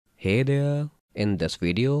Hey there, in this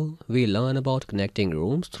video, we learn about connecting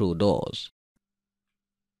rooms through doors.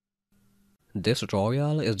 This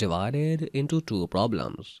tutorial is divided into two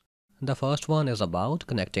problems. The first one is about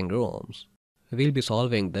connecting rooms. We'll be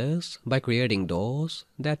solving this by creating doors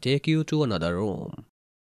that take you to another room.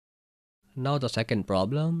 Now the second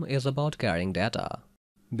problem is about carrying data.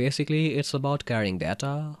 Basically, it's about carrying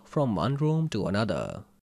data from one room to another.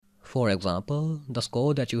 For example, the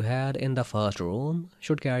score that you had in the first room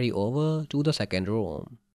should carry over to the second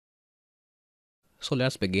room. So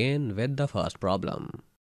let's begin with the first problem.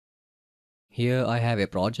 Here I have a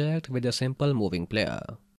project with a simple moving player.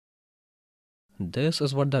 This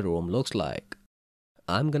is what the room looks like.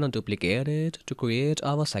 I'm gonna duplicate it to create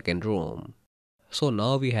our second room. So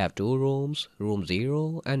now we have two rooms, room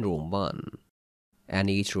 0 and room 1. And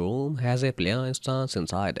each room has a player instance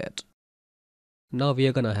inside it. Now we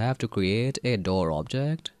are gonna have to create a door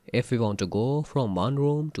object if we want to go from one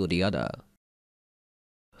room to the other.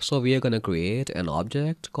 So we are gonna create an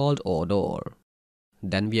object called oDoor.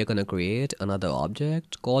 Then we are gonna create another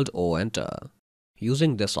object called oEnter.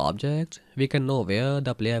 Using this object, we can know where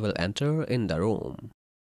the player will enter in the room.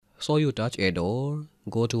 So you touch a door,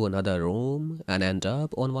 go to another room and end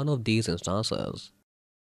up on one of these instances.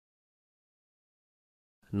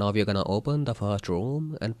 Now we are gonna open the first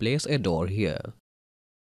room and place a door here.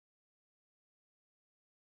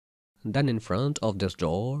 Then in front of this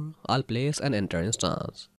door, I'll place an enter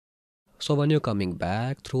instance. So when you're coming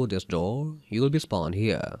back through this door, you'll be spawned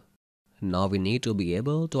here. Now we need to be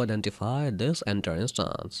able to identify this enter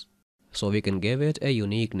instance. So we can give it a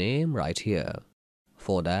unique name right here.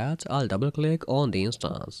 For that, I'll double click on the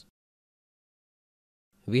instance.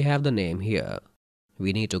 We have the name here.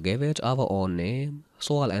 We need to give it our own name,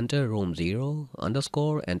 so I'll enter room 0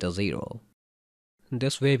 underscore enter 0.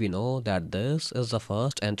 This way we know that this is the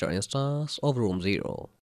first enter instance of room 0.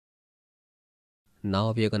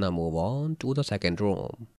 Now we're gonna move on to the second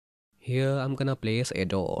room. Here I'm gonna place a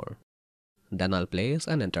door. Then I'll place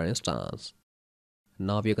an enter instance.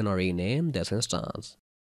 Now we're gonna rename this instance.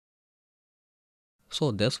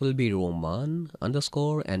 So this will be room 1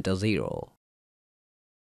 underscore enter 0.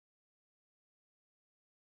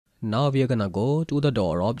 Now we are gonna go to the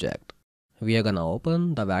door object. We are gonna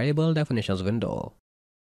open the variable definitions window.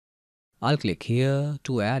 I'll click here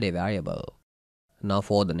to add a variable. Now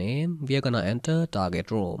for the name, we are gonna enter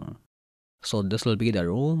target room. So this will be the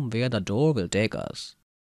room where the door will take us.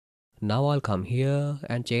 Now I'll come here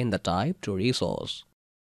and change the type to resource.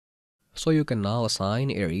 So you can now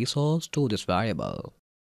assign a resource to this variable.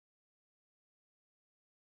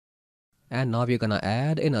 And now we're gonna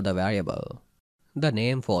add another variable. The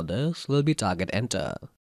name for this will be target enter.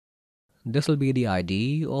 This will be the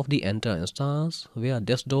ID of the enter instance where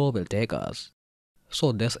this door will take us.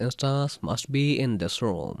 So this instance must be in this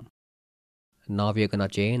room. Now we are gonna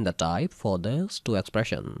change the type for this to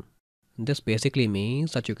expression. This basically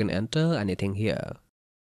means that you can enter anything here.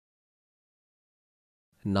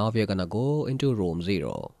 Now we are gonna go into room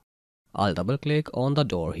 0. I'll double click on the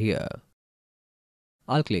door here.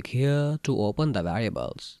 I'll click here to open the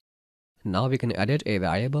variables. Now we can edit a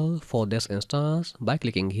variable for this instance by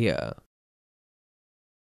clicking here.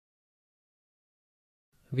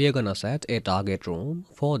 We are gonna set a target room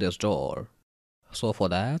for this door. So for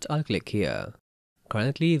that, I'll click here.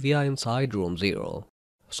 Currently we are inside room 0.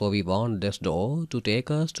 So we want this door to take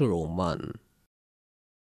us to room 1.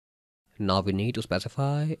 Now we need to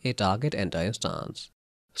specify a target enter instance.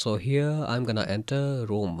 So here I'm gonna enter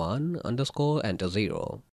room 1 underscore enter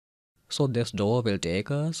 0. So this door will take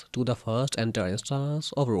us to the first enter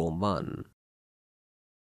instance of room 1.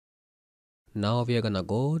 Now we are gonna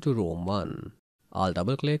go to room 1. I'll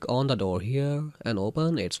double click on the door here and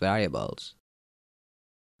open its variables.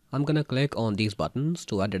 I'm gonna click on these buttons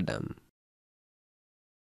to edit them.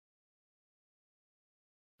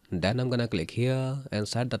 Then I'm gonna click here and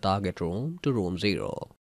set the target room to room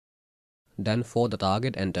 0. Then for the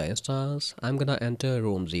target enter instance, I'm gonna enter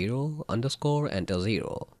room 0 underscore enter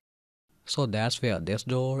 0. So that's where this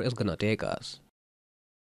door is gonna take us.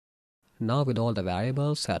 Now with all the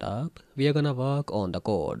variables set up, we are gonna work on the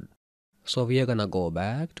code. So we are gonna go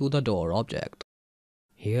back to the door object.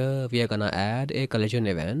 Here we are gonna add a collision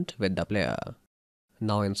event with the player.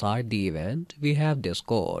 Now inside the event, we have this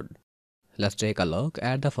code. Let's take a look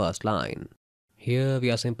at the first line. Here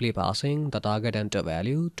we are simply passing the target enter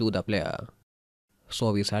value to the player.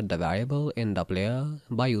 So we set the variable in the player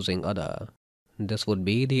by using other. This would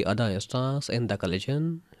be the other instance in the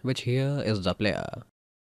collision, which here is the player.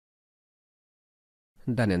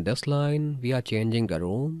 Then in this line, we are changing the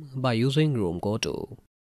room by using room goto.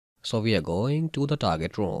 So we are going to the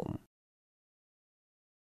target room.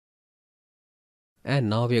 And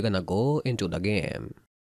now we're gonna go into the game.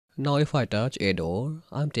 Now if I touch a door,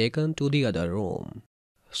 I'm taken to the other room.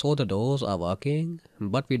 So the doors are working,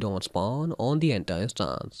 but we don't spawn on the enter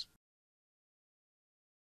instance.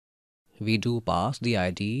 We do pass the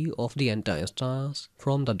ID of the enter instance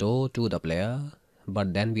from the door to the player,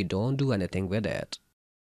 but then we don't do anything with it.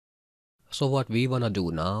 So what we wanna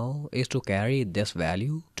do now is to carry this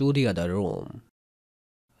value to the other room.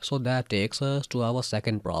 So that takes us to our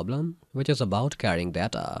second problem, which is about carrying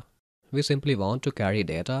data. We simply want to carry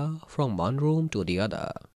data from one room to the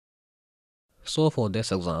other. So for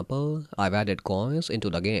this example, I've added coins into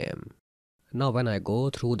the game. Now when I go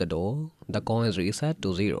through the door, the coins reset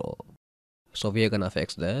to 0. So we're gonna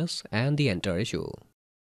fix this and the enter issue.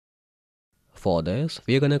 For this,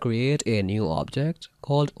 we're gonna create a new object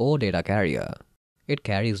called ODataCarrier. It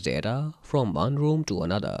carries data from one room to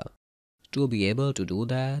another. To be able to do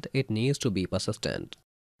that, it needs to be persistent.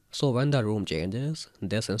 So when the room changes,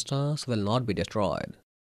 this instance will not be destroyed.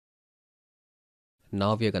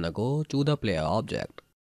 Now we're gonna go to the player object.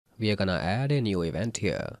 We're gonna add a new event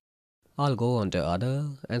here. I'll go under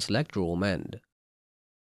other and select room end.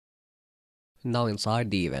 Now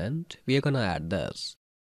inside the event, we're gonna add this.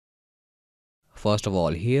 First of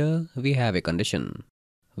all, here we have a condition.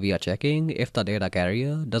 We are checking if the data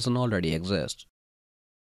carrier doesn't already exist.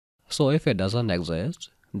 So if it doesn't exist,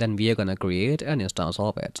 then we are gonna create an instance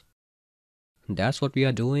of it. That's what we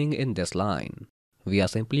are doing in this line. We are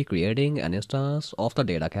simply creating an instance of the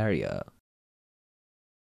data carrier.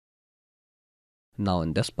 Now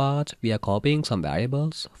in this part, we are copying some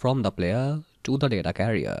variables from the player to the data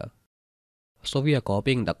carrier. So we are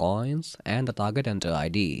copying the coins and the target enter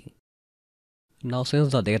ID. Now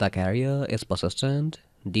since the data carrier is persistent,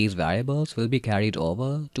 these variables will be carried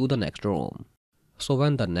over to the next room. So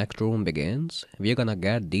when the next room begins, we're gonna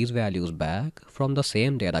get these values back from the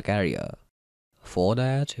same data carrier. For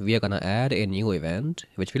that, we are gonna add a new event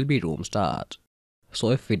which will be room start.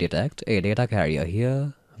 So if we detect a data carrier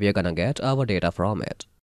here, we are gonna get our data from it.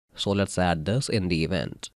 So let's add this in the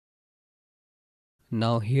event.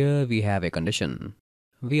 Now here we have a condition.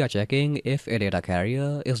 We are checking if a data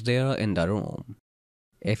carrier is there in the room.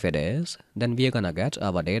 If it is, then we are gonna get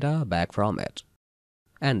our data back from it.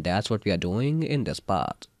 And that's what we are doing in this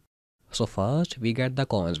part. So first we get the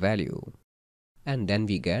coins value. And then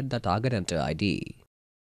we get the target enter ID.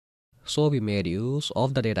 So we made use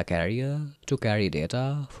of the data carrier to carry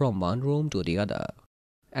data from one room to the other.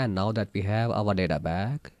 And now that we have our data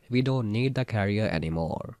back, we don't need the carrier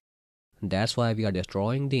anymore. That's why we are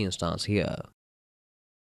destroying the instance here.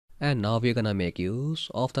 And now we're gonna make use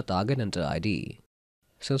of the target enter ID.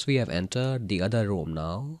 Since we have entered the other room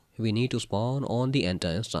now, we need to spawn on the enter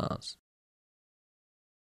instance.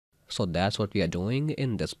 So that's what we are doing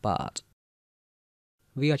in this part.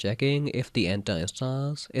 We are checking if the enter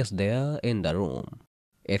instance is there in the room.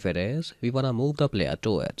 If it is, we wanna move the player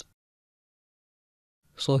to it.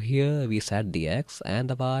 So here we set the x and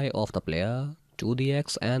the y of the player to the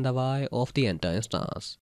x and the y of the enter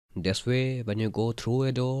instance. This way, when you go through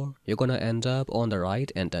a door, you're gonna end up on the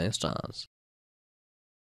right enter instance.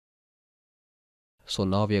 So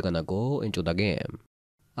now we're gonna go into the game.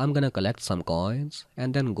 I'm gonna collect some coins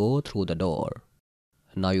and then go through the door.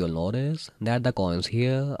 Now you'll notice that the coins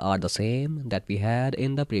here are the same that we had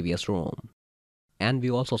in the previous room. And we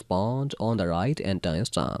also spawned on the right enter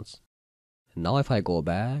instance. Now if I go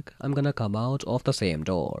back, I'm gonna come out of the same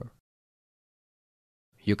door.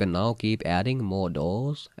 You can now keep adding more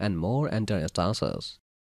doors and more enter instances.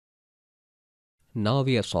 Now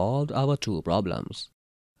we have solved our two problems.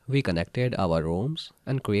 We connected our rooms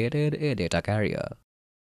and created a data carrier.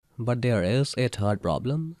 But there is a third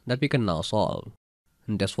problem that we can now solve.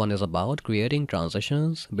 This one is about creating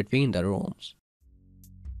transitions between the rooms.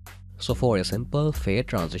 So for a simple fade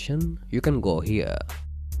transition, you can go here.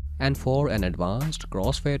 And for an advanced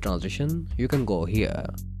crossfade transition, you can go here.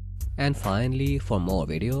 And finally, for more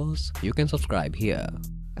videos, you can subscribe here.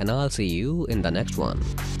 And I'll see you in the next one.